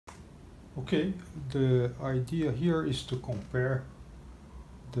Okay, the idea here is to compare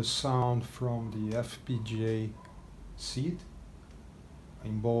the sound from the FPGA SID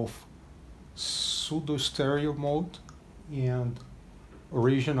in both pseudo stereo mode and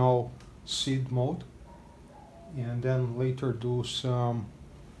original SID mode, and then later do some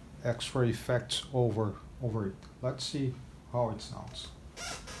extra effects over it. Let's see how it sounds.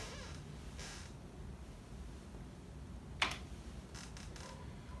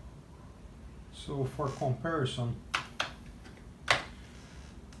 So for comparison,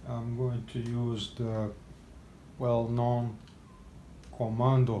 I'm going to use the well-known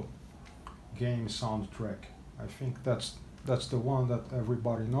Commando game soundtrack. I think that's the one that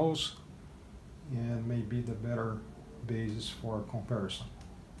everybody knows and may be the better basis for comparison.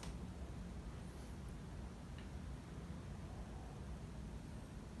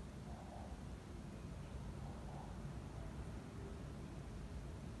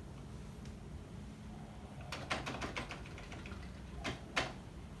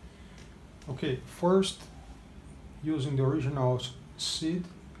 Okay, first, using the original SID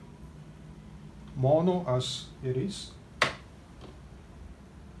mono as it is.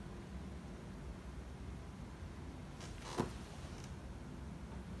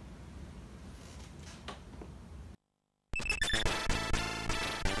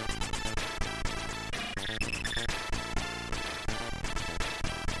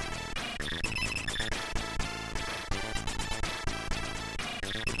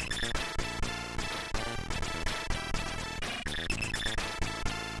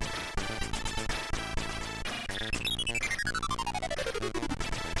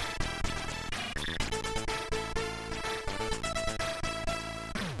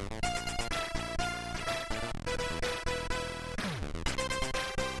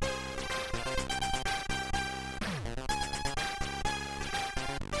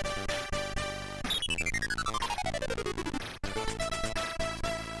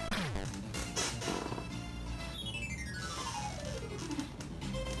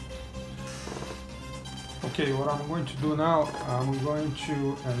 Okay, what I'm going to do now, I'm going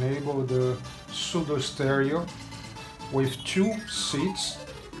to enable the pseudo stereo with two SIDs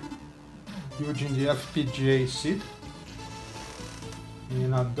using the FPGA SID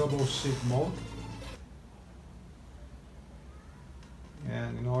in a double SID mode.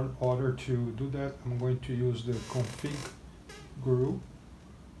 And in order to do that, I'm going to use the config guru.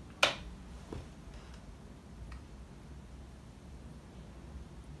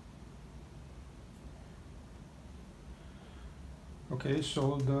 Okay,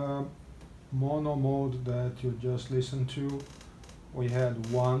 so the mono mode that you just listened to, we had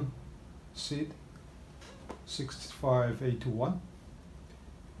one SID, 6581,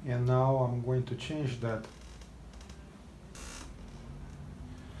 and now I'm going to change that.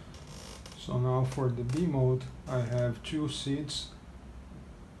 So now for the B mode, I have two SIDs,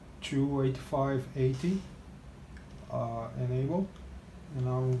 28580 enabled, and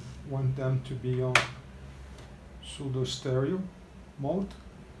I want them to be on pseudo stereo mode.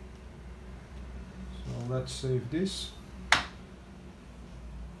 So let's save this.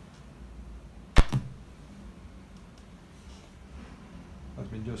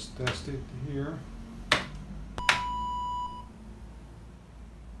 Let me just test it here.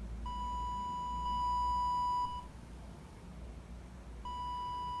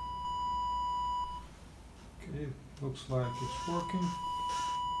 Okay, looks like it's working.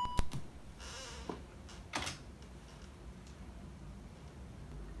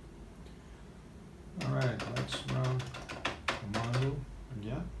 Alright, let's run Commando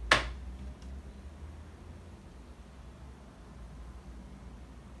again.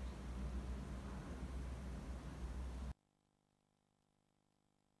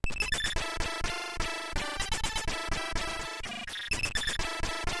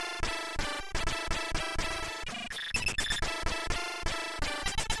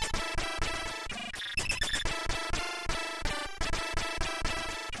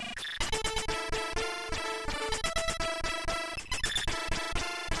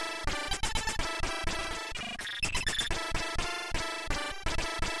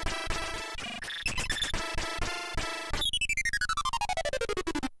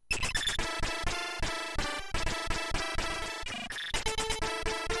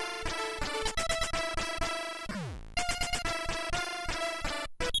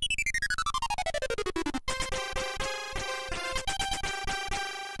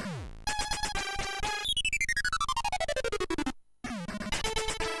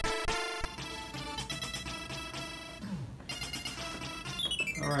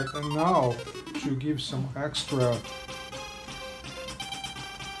 Alright, and now to give some extra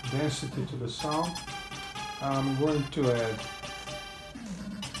density to the sound. I'm going to add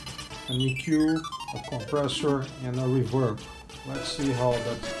an EQ, a compressor, and a reverb. Let's see how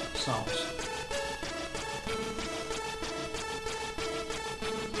that sounds.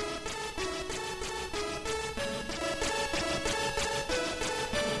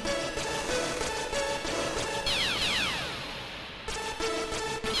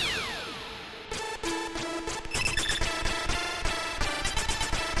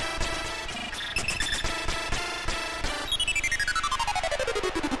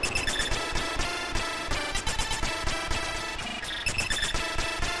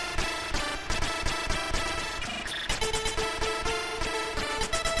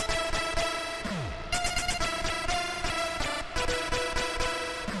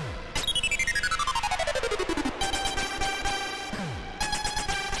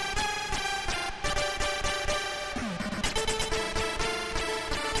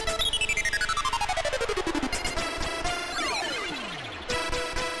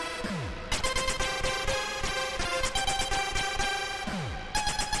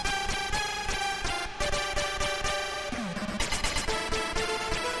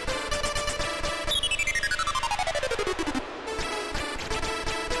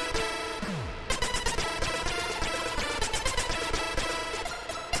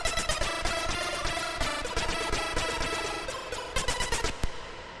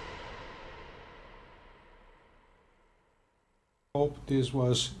 Hope this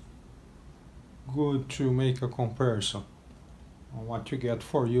was good to make a comparison on what you get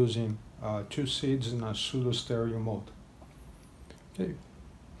for using two SIDs in a pseudo stereo mode. Okay,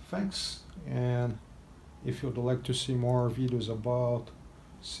 thanks, and if you'd like to see more videos about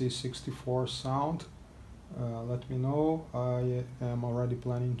C64 sound, let me know. I am already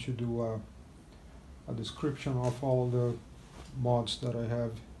planning to do a description of all the mods that I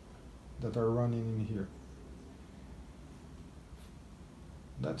have that are running in here.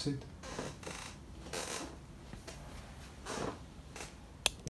 That's it.